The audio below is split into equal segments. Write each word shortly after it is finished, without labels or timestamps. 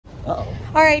Uh-oh.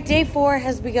 All right, day 4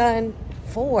 has begun.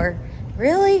 4?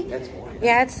 Really? That's 4.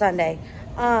 Yeah, it's Sunday.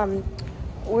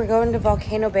 We're going to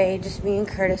Volcano Bay, just me and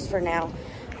Curtis for now.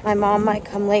 My mom might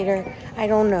come later. I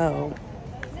don't know.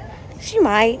 She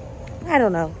might. I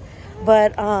don't know.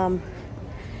 But,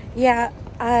 yeah,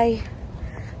 I'm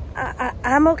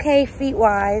okay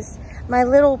feet-wise. My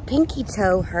little pinky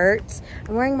toe hurts.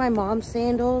 I'm wearing my mom's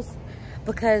sandals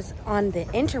because on the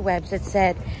interwebs it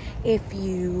said if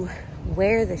you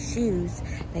wear the shoes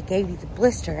that gave you the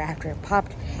blister after it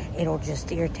popped, it'll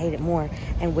just irritate it more,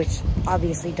 and which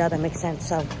obviously doesn't make sense.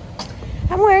 So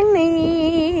I'm wearing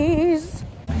these.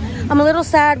 I'm a little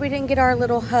sad we didn't get our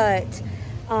little hut,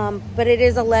 but it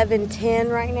is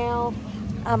 11:10 right now.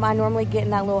 I normally get in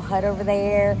that little hut over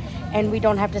there, and we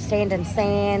don't have to stand in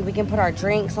sand. We can put our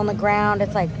drinks on the ground.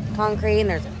 It's like concrete, and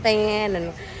there's a fan,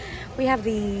 and we have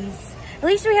these. At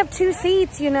least we have 2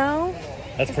 seats, you know?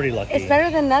 That's pretty lucky. It's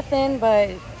better than nothing, but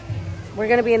we're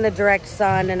going to be in the direct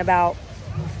sun in about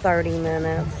 30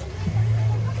 minutes.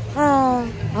 I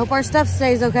hope our stuff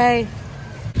stays okay.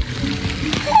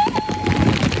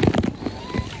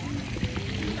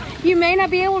 You may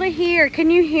not be able to hear. Can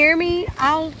you hear me?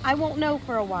 I won't know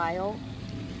for a while.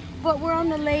 But we're on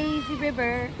the lazy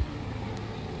river.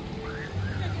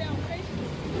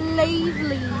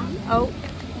 Lazily. Oh.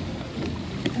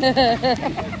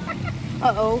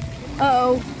 Uh-oh.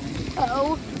 Uh-oh.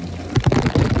 Uh-oh.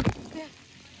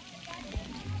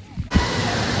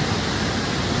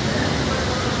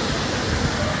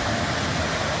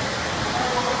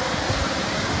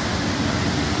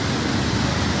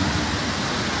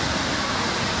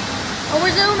 Oh,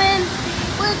 we're zooming.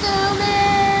 We're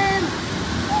zooming.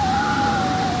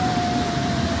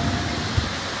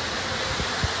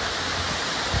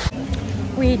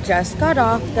 We just got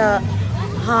off the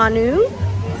Hanu,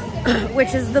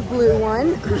 which is the blue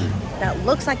one that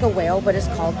looks like a whale, but it's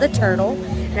called the turtle,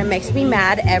 and it makes me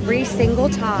mad every single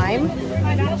time.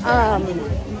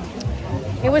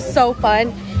 It was so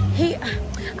fun.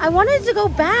 I wanted to go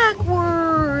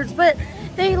backwards, but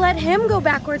they let him go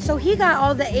backwards, so he got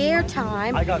all the air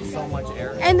time. I got so much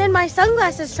air. And then my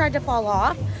sunglasses tried to fall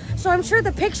off, so I'm sure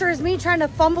the picture is me trying to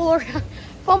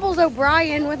fumbles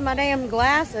O'Brien with my damn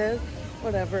glasses.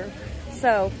 Whatever.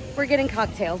 So we're getting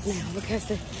cocktails now because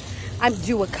I'm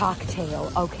due a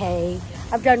cocktail, okay?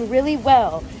 I've done really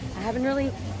well. I haven't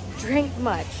really drank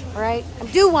much, all right? I'm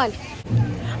due one.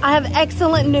 I have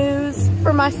excellent news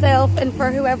for myself and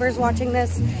for whoever's watching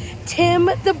this. Tim,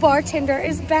 the bartender,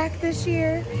 is back this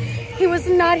year. He was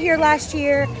not here last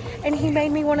year, and he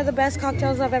made me one of the best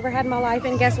cocktails I've ever had in my life.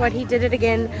 And guess what? He did it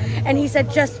again, and he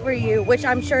said, just for you, which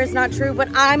I'm sure is not true, but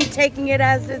I'm taking it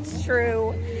as it's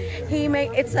true.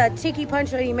 It's a tiki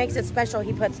punch, but he makes it special.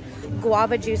 He puts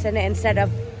guava juice in it instead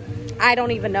of, I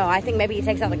don't even know. I think maybe he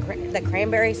takes out the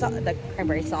cranberry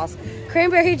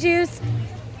juice.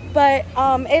 But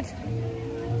it's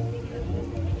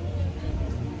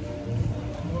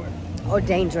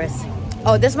dangerous.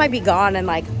 Oh, this might be gone in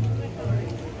like,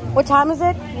 what time is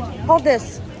it? Hold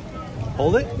this.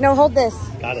 Hold it? No, hold this.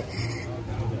 Got it.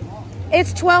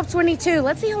 It's 12:22.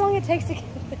 Let's see how long it takes to get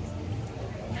this.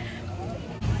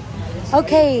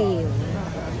 Okay,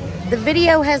 the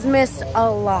video has missed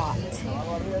a lot.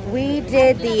 We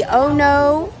did the oh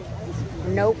no,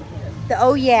 nope, the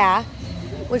oh yeah,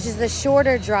 which is the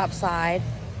shorter drop slide,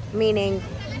 meaning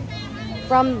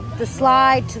from the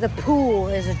slide to the pool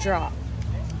is a drop.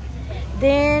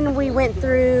 Then we went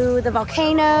through the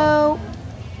volcano,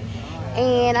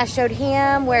 and I showed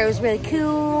him where it was really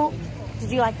cool. Did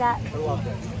you like that? I loved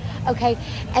it. Okay,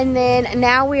 and then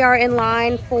now we are in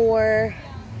line for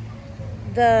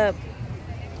the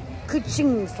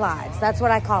ka-ching slides. That's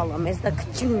what I call them, is the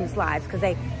ka-ching slides, because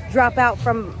they drop out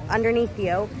from underneath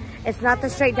you. It's not the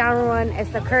straight down one,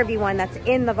 it's the curvy one that's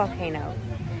in the volcano.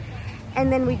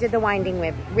 And then we did the winding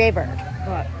river.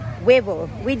 Wibble.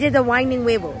 We did the winding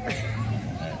wibble.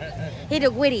 Hit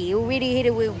it witty. Hit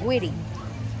it with witty.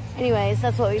 Anyways,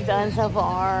 that's what we've done so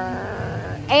far.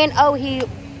 And oh,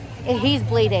 he's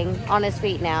bleeding on his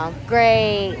feet now.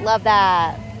 Great. Love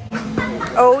that.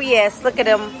 Oh yes, look at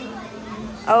them.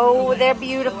 Oh, they're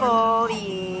beautiful.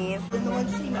 Yes. The one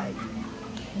she made.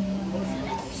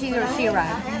 She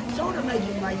arrived. Sort of made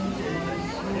it like you do.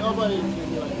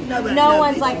 No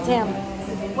one's like Tim.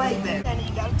 Way better. And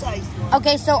you gotta taste it.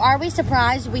 Okay, so are we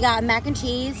surprised? We got mac and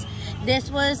cheese.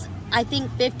 This was, I think,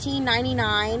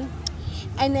 $15.99.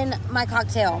 And then my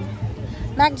cocktail.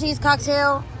 Mac and cheese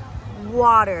cocktail,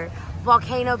 water,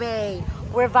 Volcano Bay.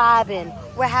 We're vibing.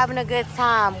 We're having a good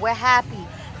time. We're happy.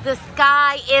 The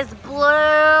sky is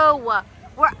blue.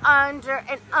 We're under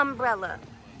an umbrella.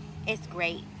 It's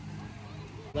great.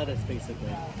 Lettuce,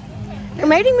 basically.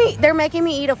 They're making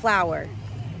me eat a flower.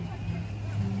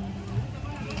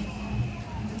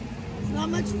 It's not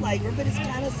much flavor, but it's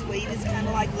kind of sweet. It's kind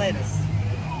of like lettuce.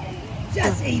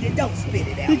 Just eat it. Don't spit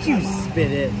it out. Did you Come on.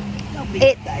 spit it? Don't be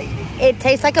a baby. It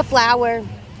tastes like a flower.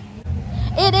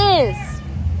 It is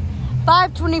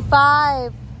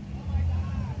 5:25.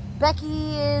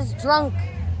 Becky is drunk.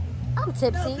 I'm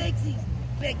tipsy. No, Bexy's.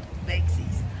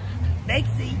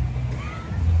 Bexy.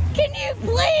 Can you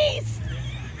please?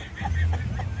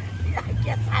 I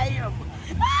guess I am.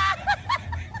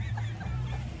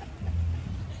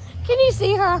 Can you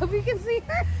see her? I hope you can see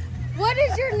her. What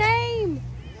is your name?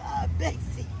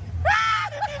 Bexy.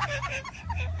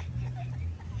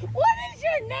 What is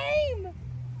your name?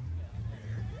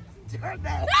 Turn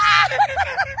that.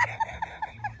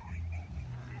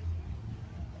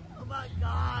 Oh my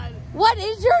God. What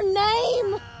is your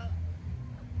name?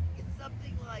 It's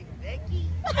something like Becky.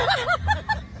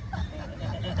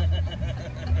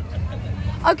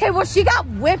 Okay, well, she got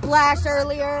whiplash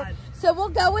earlier, God. so we'll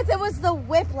go with it was the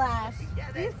whiplash.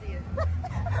 Yeah, that's it.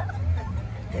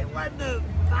 It wasn't the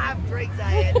 5 drinks I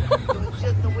had. It was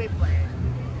just the whiplash.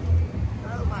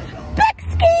 Oh my God.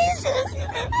 Bexkies!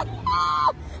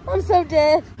 I'm so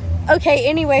dead. Okay,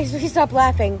 anyways, we stopped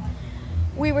laughing.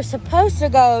 We were supposed to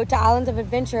go to Islands of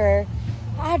Adventure.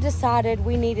 I decided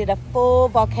we needed a full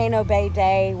Volcano Bay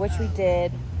day, which we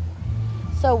did.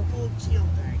 So, Full chill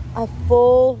day. a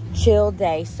full chill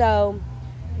day. So,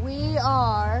 we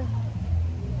are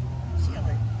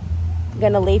Chilling.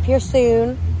 gonna leave here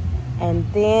soon, and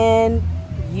then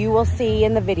you will see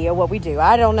in the video what we do.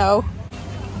 I don't know.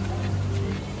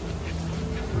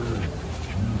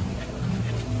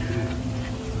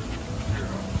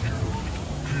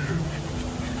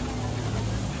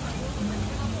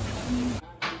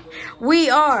 We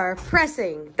are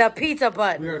pressing the pizza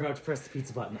button. We are about to press the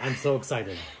pizza button. I'm so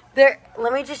excited. There,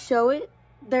 let me just show it.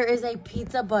 There is a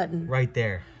pizza button. Right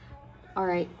there. All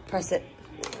right, press it.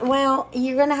 Well,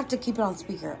 you're gonna have to keep it on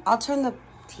speaker. I'll turn the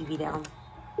TV down.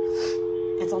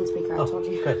 It's on speaker, I told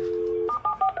you. Good.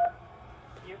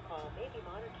 Your call may be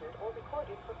monitored or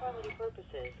recorded for quality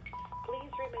purposes.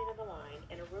 Please remain on the line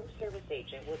and a room service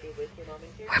agent will be with you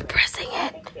momentarily. We're pressing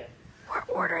it. Thank you.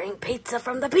 We're ordering pizza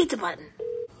from the pizza button.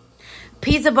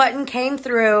 Pizza button came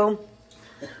through.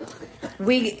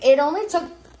 It only took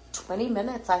 20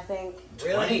 minutes, I think.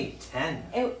 Really? 10.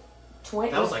 That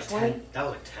That was like 10. That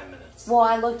was like 10 minutes. Well,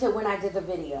 I looked at when I did the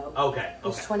video. Okay. It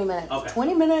was 20 minutes. Okay.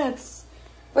 20 minutes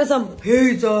for some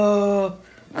pizza.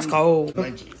 Let's go.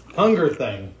 Hunger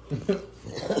thing.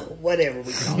 Whatever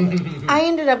we call it. I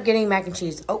ended up getting mac and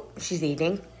cheese. Oh, she's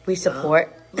eating. We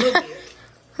support.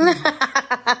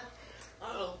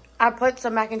 I put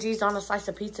some mac and cheese on a slice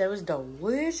of pizza. It was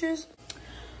delicious.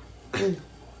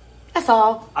 That's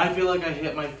all. I feel like I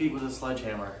hit my feet with a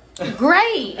sledgehammer.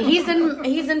 Great. He's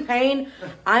in pain.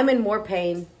 I'm in more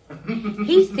pain.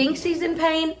 He thinks he's in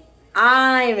pain.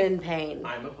 I'm in pain.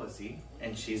 I'm a pussy,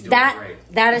 and she's doing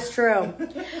great. That is true.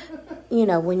 You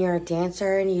know, when you're a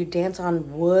dancer and you dance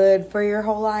on wood for your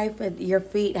whole life, your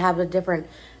feet have a different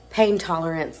pain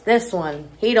tolerance. This one,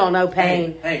 he don't know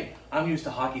pain. Hey, I'm used to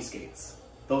hockey skates.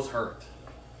 Those hurt.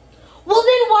 Well,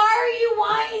 then why are you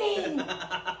whining?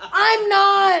 I'm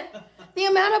not. The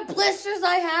amount of blisters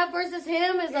I have versus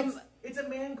him is It's a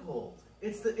man cold.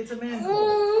 It's a man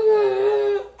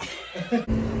cold.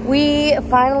 We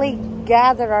finally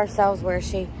gathered ourselves. Where is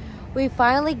she? We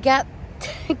finally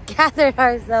gathered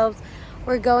ourselves.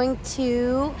 We're going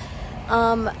to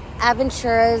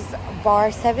Aventura's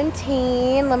Bar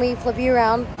 17. Let me flip you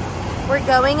around. We're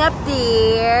going up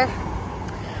there.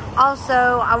 Also,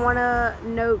 I want to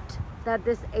note that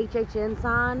this HHN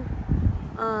sign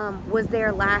was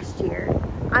there last year.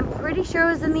 I'm pretty sure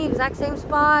it was in the exact same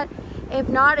spot. If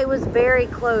not, it was very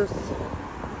close.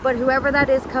 But whoever that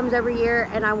is comes every year,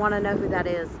 and I want to know who that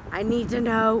is. I need to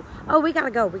know. Oh, we got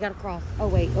to go. We got to cross. Oh,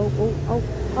 wait.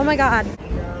 Oh my God.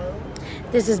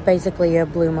 This is basically a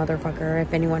blue motherfucker,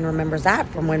 if anyone remembers that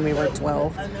from when we were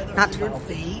 12. Not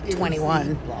 12.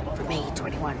 21. For me,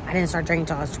 21. I didn't start drinking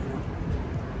until I was 21.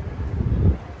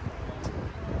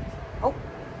 Oh.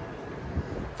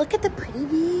 Look at the pretty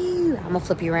view. I'm going to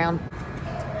flip you around.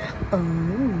 Oh,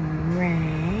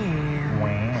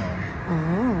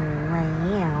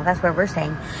 wow. That's what we're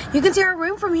saying. You can see our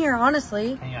room from here,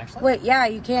 honestly. Can you actually? Wait, yeah,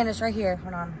 you can. It's right here.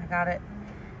 Hold on. I got it.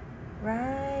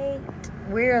 Right.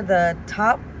 We're the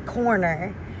top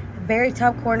corner. Very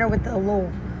top corner with the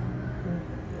little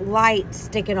light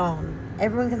sticking on.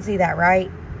 Everyone can see that, right?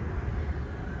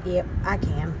 Yep, I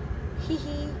can. Hee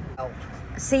hee.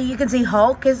 See, you can see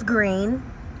Hulk is green.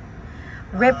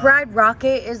 Rip Ride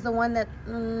Rocket is the one that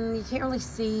you can't really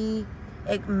see.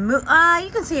 It you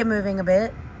can see it moving a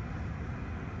bit.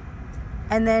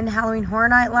 And then Halloween Horror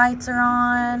Night lights are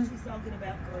on. She's talking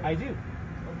about Chloe. I do.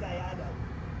 Okay, I know.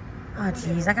 Oh,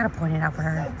 jeez, I gotta point it out for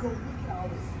her. So cool. Look at all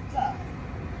this stuff.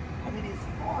 I mean, as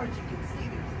far as you can see,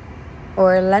 there's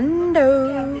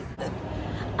Orlando.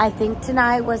 I think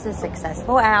tonight was a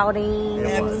successful outing.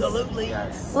 absolutely.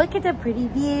 Yes. Look at the pretty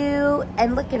view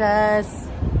and look at us.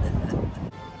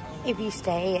 If you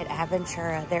stay at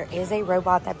Aventura, there is a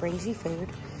robot that brings you food.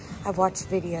 I've watched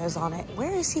videos on it.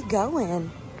 Where is he going?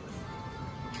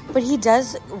 But he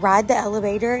does ride the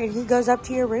elevator and he goes up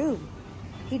to your room.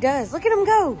 He does. Look at him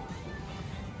go.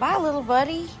 Bye, little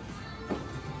buddy.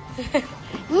 I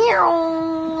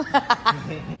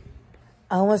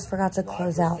almost forgot to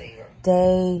close out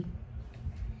day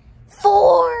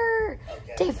 4.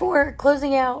 Day 4,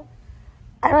 closing out.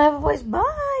 I don't have a voice.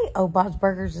 Bye. Oh, Bob's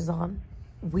Burgers is on.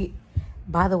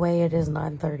 By the way, it is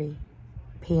 9:30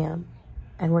 p.m.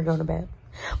 and we're going to bed.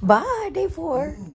 Bye, day 4.